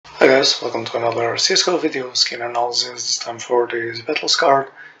Hi guys, welcome to another CSGO video, skin analysis, this time for this Battles card,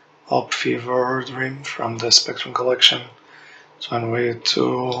 Up Fever Dream from the Spectrum collection. So I'm with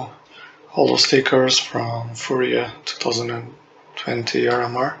two holo stickers from Furia 2020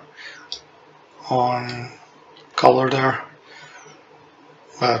 RMR on color there,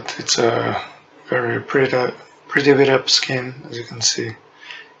 but it's a very pretty beat up skin, as you can see. You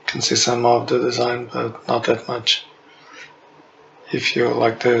can see some of the design, but not that much. If you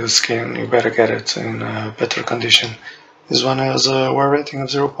like the skin, you better get it in better condition. This one has a wear rating of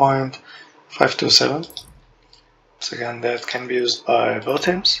 0.527. So again, that can be used by both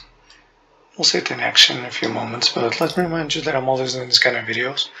teams. We'll see it in action in a few moments, but let me remind you that I'm always doing these kind of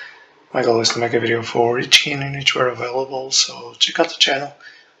videos. My goal is to make a video for each skin and each wear available, so check out the channel.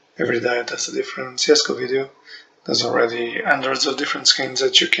 Every day there's a different CSGO video. There's already hundreds of different skins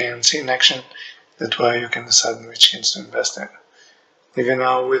that you can see in action. That way you can decide which skins to invest in. Leaving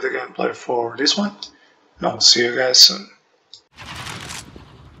now with the gameplay for this one, and I'll see you guys soon.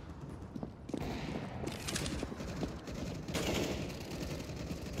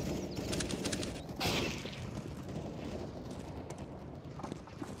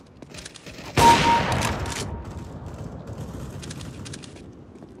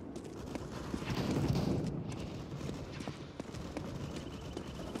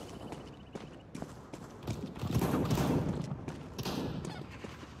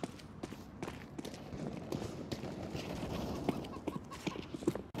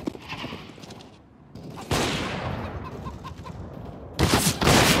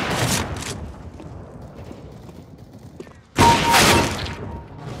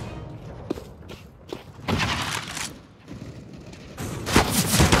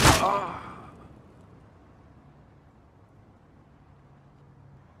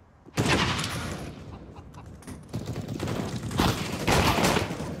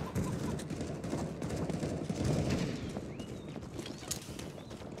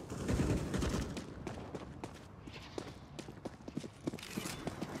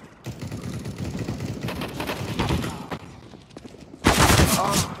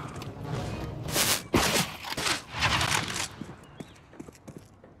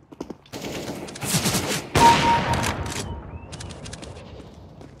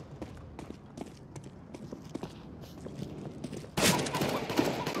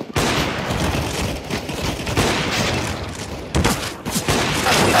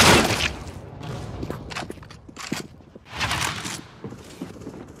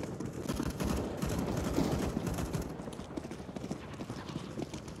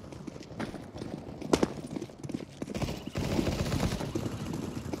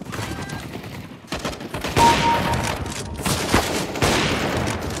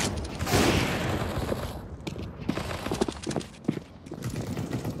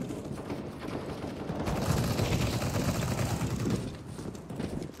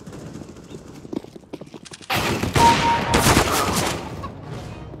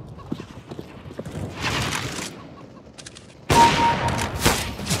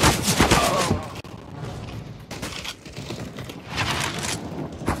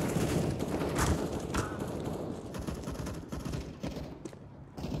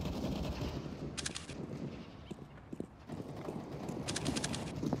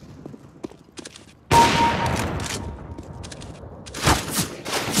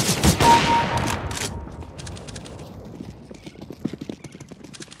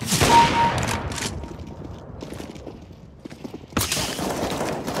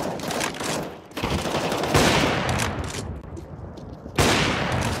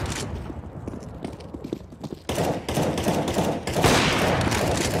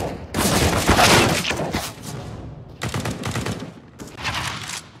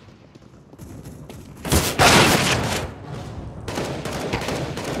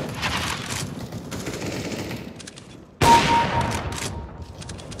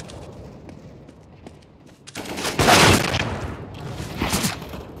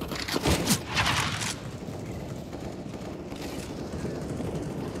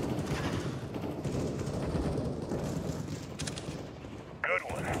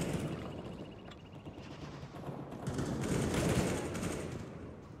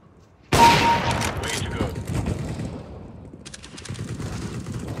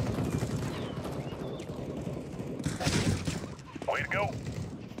 Way to go.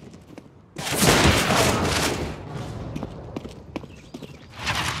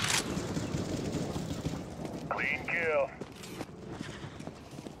 Clean kill.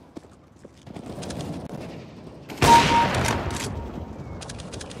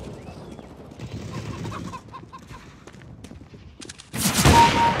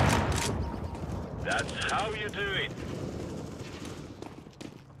 That's how you do it.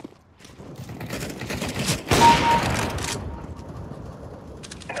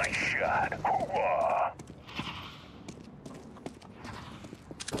 Nice shot. Hoo-ah.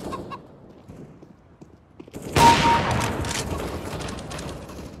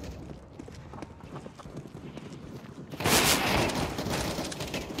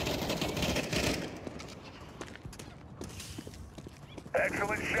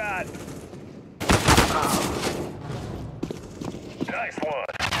 Excellent shot. Nice one.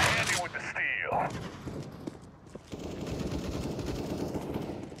 Handy with the steal.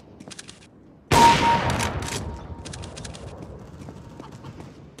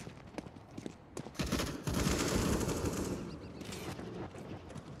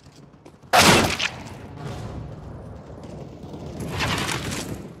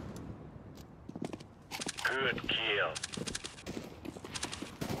 Good kill.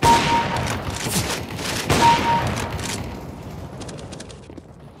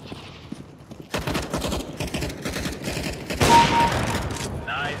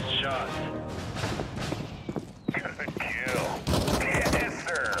 Nice shot. Good kill. Yes,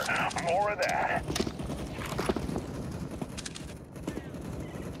 sir. More of that.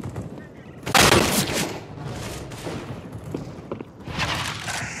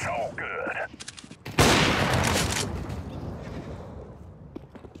 So good.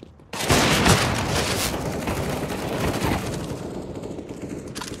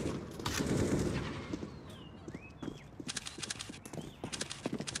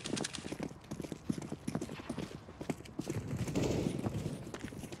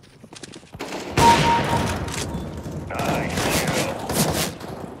 Nice kill.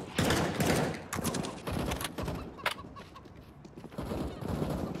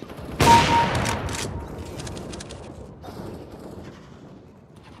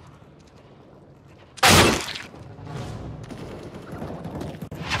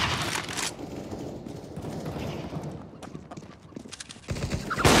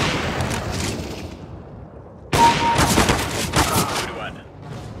 Good one.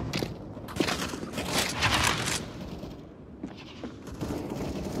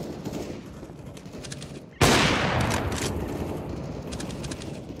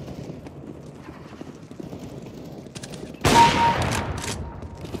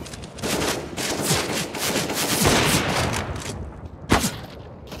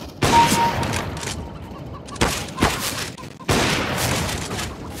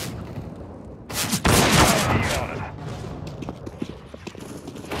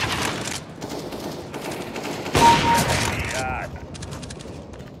 Shot.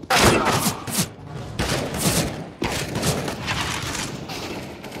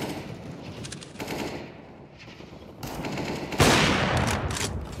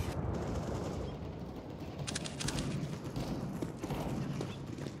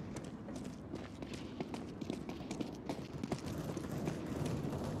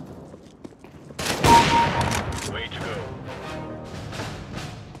 Way to go.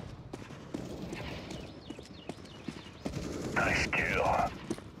 Nice kill.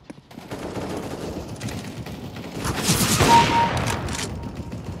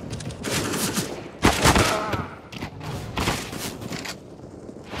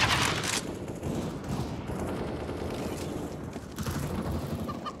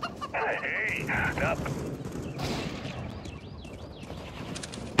 Hey, up.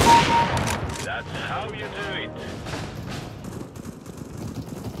 That's how you do it.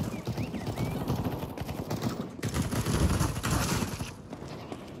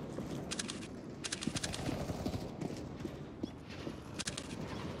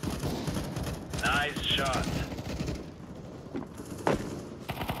 Nice shot.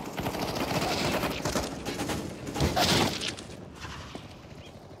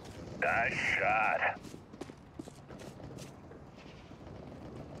 Nice shot.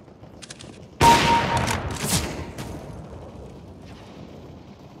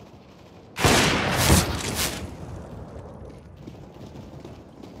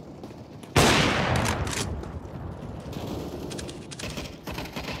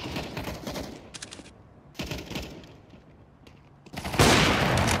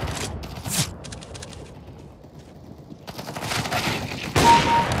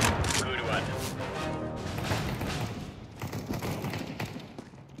 Good one.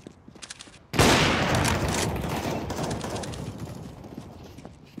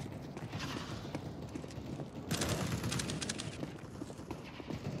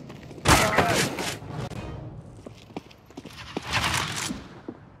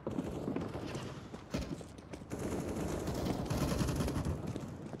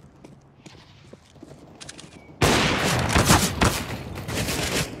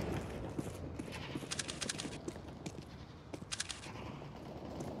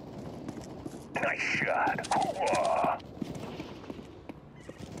 Nice shot. Hoorah.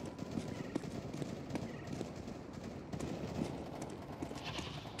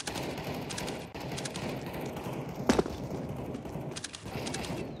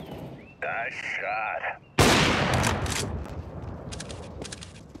 Nice shot.